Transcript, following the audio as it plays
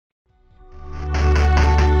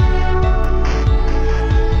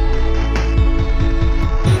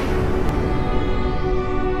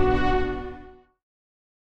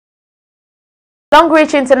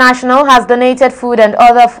Longrich International has donated food and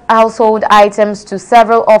other household items to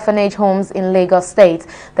several orphanage homes in Lagos State.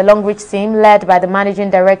 The Longrich team, led by the Managing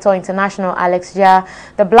Director International Alex Jia,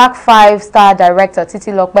 the Black 5-star Director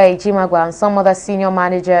Titi Lokba Ejimagwa, and some other senior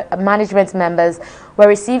management members, were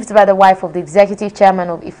received by the wife of the Executive Chairman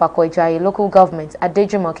of Ifako-Ijaye local government,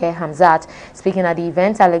 Adejumoke Hamzat. Speaking at the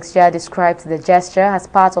event, Alex Jia described the gesture as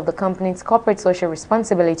part of the company's corporate social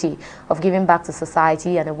responsibility of giving back to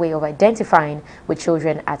society and a way of identifying with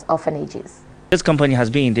children at orphanages. This company has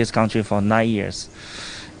been in this country for 9 years.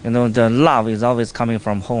 You know, the love is always coming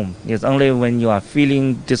from home. It's only when you are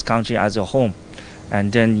feeling this country as your home,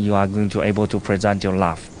 and then you are going to able to present your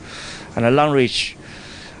love. And at Longrich,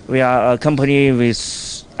 we are a company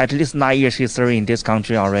with at least 9 years history in this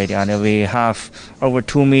country already, and we have over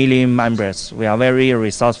 2 million members. We are very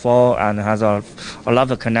resourceful and has a lot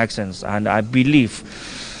of connections, and I believe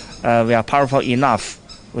we are powerful enough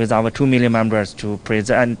with our 2 million members to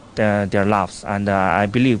present their loves, and I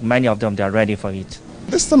believe many of them, they are ready for it.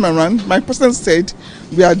 This time around, my president said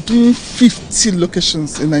we are doing 50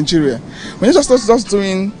 locations in Nigeria. We're not just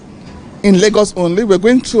doing in Lagos only, we're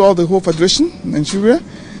going through all the whole federation in Nigeria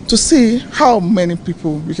to see how many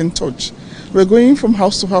people we can touch. We're going from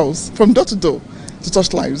house to house, from door to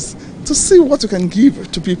touch lives, to see what we can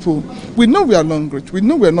give to people. We know we are Longrich, we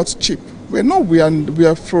know we are not cheap, we know we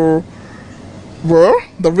are for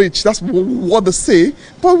the rich, that's what they say,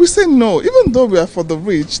 but we say no. Even though we are for the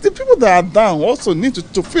rich, the people that are down also need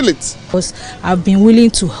to feel it. Because I've been willing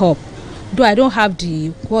to help, though I don't have the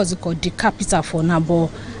the capital for now, but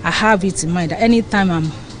I have it in mind that anytime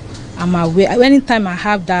I'm aware, anytime I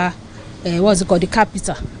have that the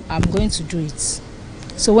capital, I'm going to do it.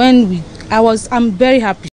 So when I'm very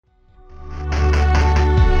happy.